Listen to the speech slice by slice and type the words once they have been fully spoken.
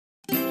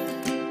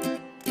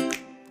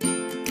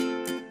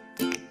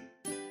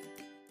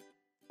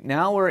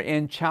Now we're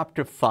in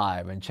chapter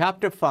 5, and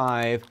chapter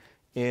 5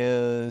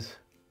 is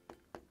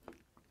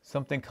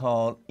something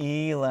called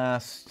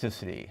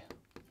elasticity.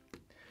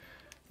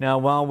 Now,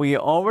 while we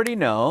already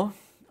know,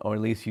 or at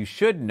least you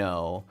should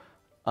know,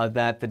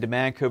 that the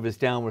demand curve is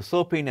downward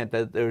sloping and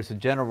that there's a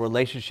general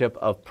relationship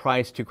of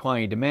price to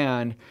quantity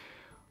demand,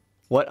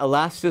 what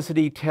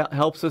elasticity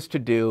helps us to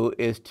do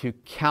is to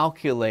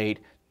calculate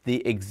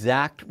the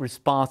exact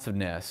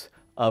responsiveness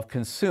of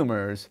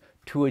consumers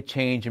to a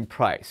change in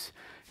price.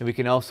 And we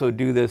can also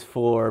do this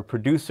for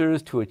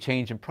producers to a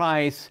change in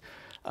price,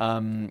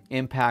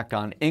 impact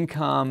on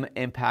income,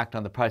 impact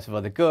on the price of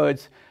other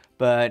goods.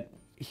 But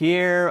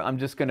here I'm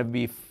just going to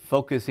be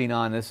focusing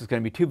on, this is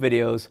going to be 2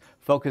 videos,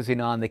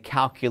 focusing on the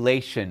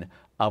calculation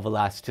of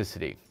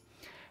elasticity.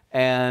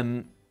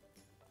 And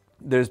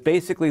there's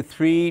basically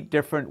 3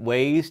 different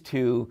ways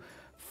to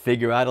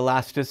figure out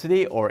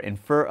elasticity or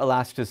infer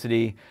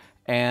elasticity.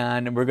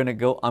 And I'm going to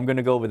go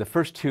over the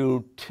first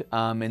 2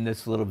 in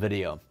this little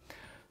video.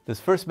 This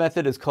first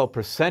method is called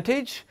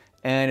percentage,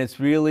 and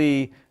it's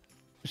really,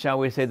 shall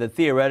we say, the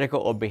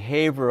theoretical or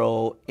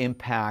behavioral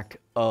impact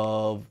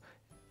of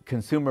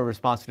consumer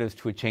responsiveness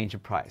to a change in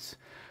price.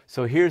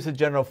 So here's the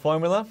general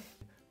formula: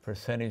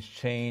 percentage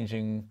change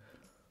in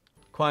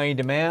quantity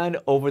demand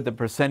over the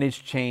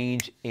percentage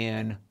change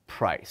in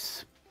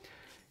price.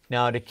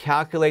 Now, to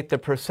calculate the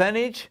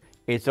percentage,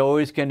 it's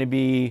always going to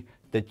be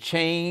the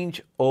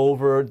change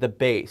over the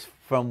base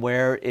from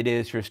where it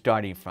is you're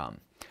starting from.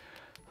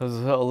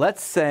 So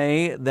let's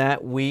say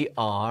that we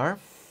are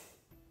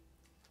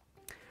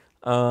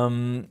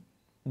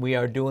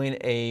doing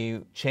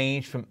a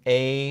change from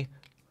A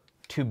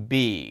to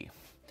B,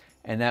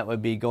 and that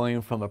would be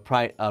going from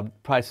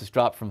prices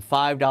drop from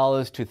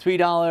 $5 to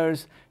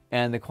 $3,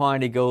 and the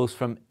quantity goes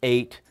from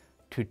 8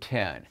 to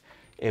 10.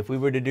 If we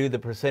were to do the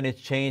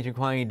percentage change in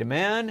quantity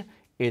demand,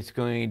 it's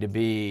going to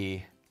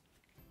be,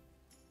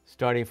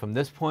 starting from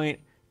this point,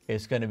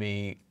 it's going to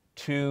be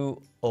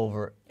 2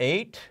 over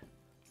 8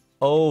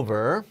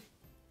 over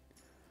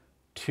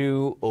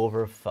 2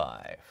 over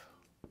 5.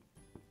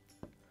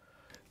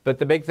 But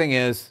the big thing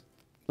is,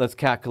 let's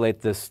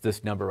calculate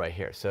this number right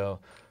here. So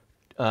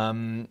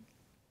when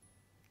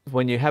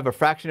you have a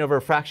fraction over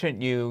a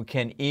fraction, you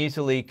can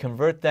easily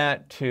convert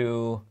that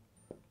to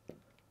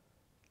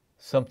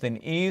something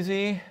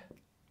easy,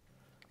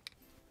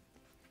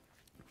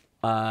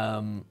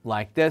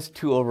 like this: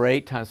 2 over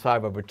 8 times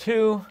 5 over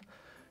 2.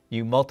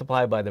 You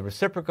multiply by the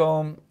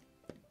reciprocal,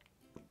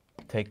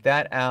 take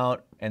that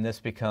out, and this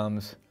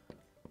becomes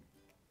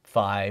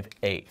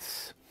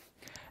 5/8.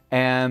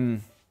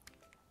 And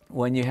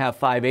when you have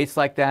 5/8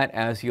 like that,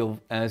 as you'll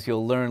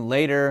learn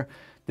later,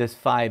 this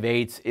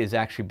 5/8 is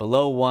actually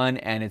below 1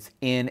 and it's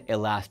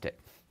inelastic.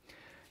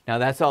 Now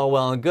that's all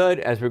well and good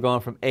as we're going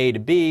from A to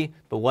B,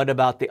 but what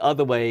about the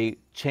other way,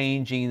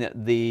 changing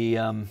the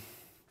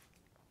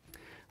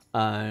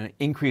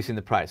increasing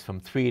the price from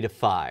 3 to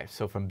 5,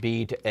 so from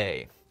B to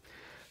A.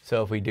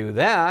 So if we do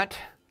that,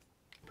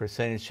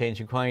 percentage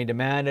change in quantity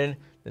demanded,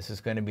 this is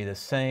going to be the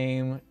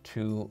same,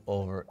 2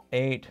 over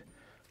 8,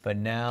 but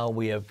now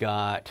we have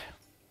got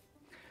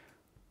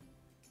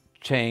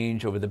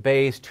change over the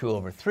base, 2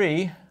 over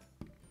 3,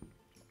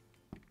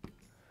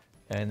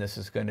 and this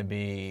is going to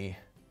be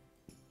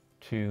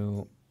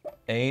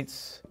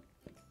 2/8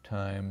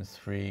 times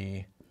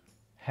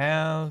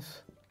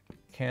 3/2,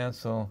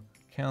 cancel,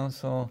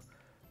 cancel.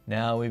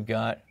 Now we've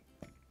got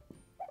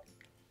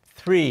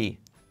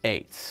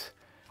 3/8.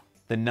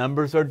 The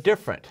numbers are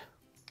different,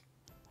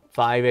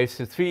 5/8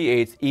 to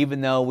 3/8,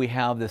 even though we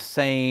have the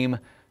same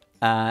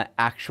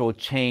actual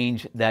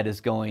change that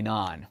is going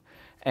on.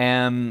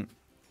 And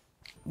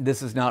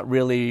this is not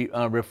really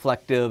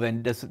reflective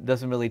and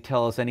doesn't really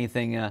tell us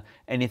anything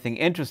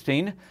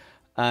interesting.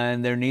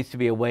 And there needs to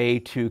be a way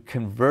to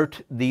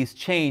convert these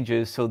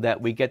changes so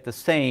that we get the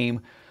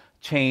same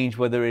change,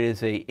 whether it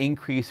is an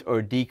increase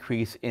or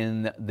decrease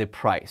in the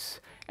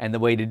price. And the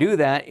way to do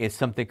that is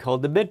something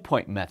called the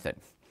midpoint method.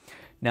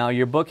 Now,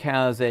 your book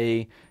has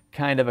a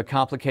kind of a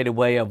complicated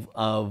way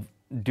of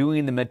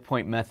doing the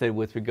midpoint method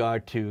with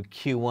regard to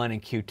Q1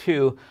 and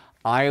Q2.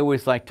 I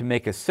always like to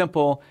make it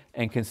simple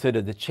and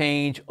consider the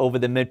change over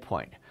the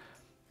midpoint.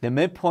 The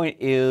midpoint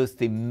is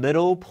the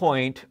middle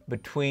point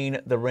between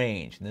the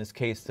range. In this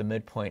case, the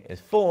midpoint is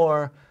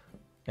 4,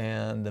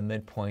 and the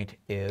midpoint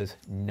is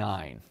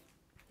 9.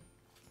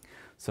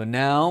 So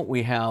now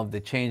we have the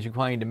change in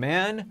quantity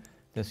demand.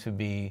 This would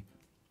be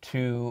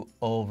 2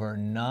 over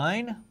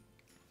 9.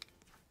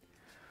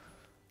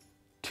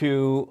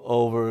 2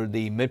 over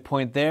the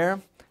midpoint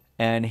there.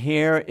 And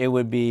here it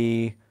would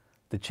be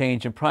the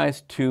change in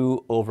price,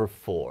 2 over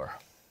 4.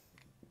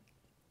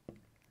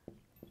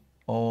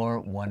 Or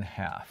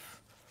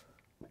 1/2.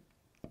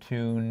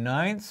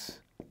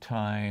 2/9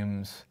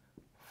 times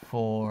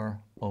 4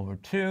 over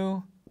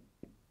 2.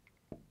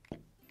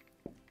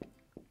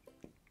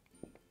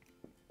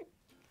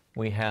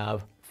 We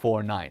have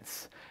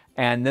 4/9.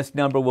 And this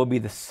number will be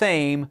the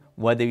same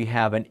whether you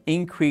have an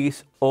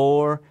increase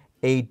or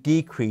a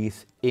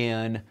decrease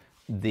in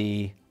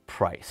the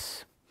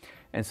price.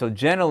 And so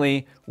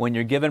generally, when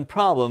you're given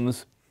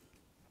problems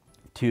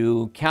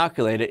to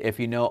calculate it, if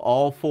you know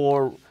all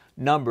four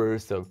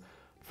numbers, the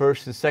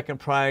first and second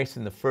price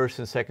and the first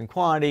and second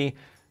quantity,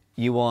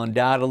 you will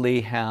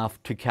undoubtedly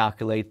have to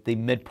calculate the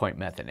midpoint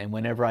method. And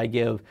whenever I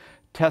give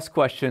test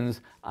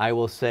questions, I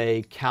will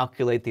say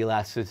calculate the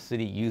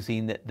elasticity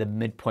using the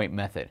midpoint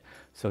method.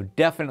 So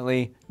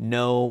definitely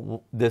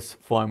know this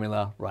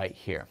formula right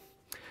here.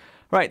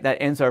 All right,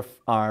 that ends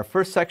our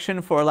first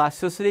section for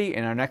elasticity.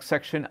 In our next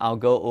section, I'll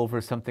go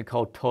over something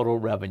called total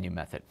revenue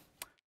method.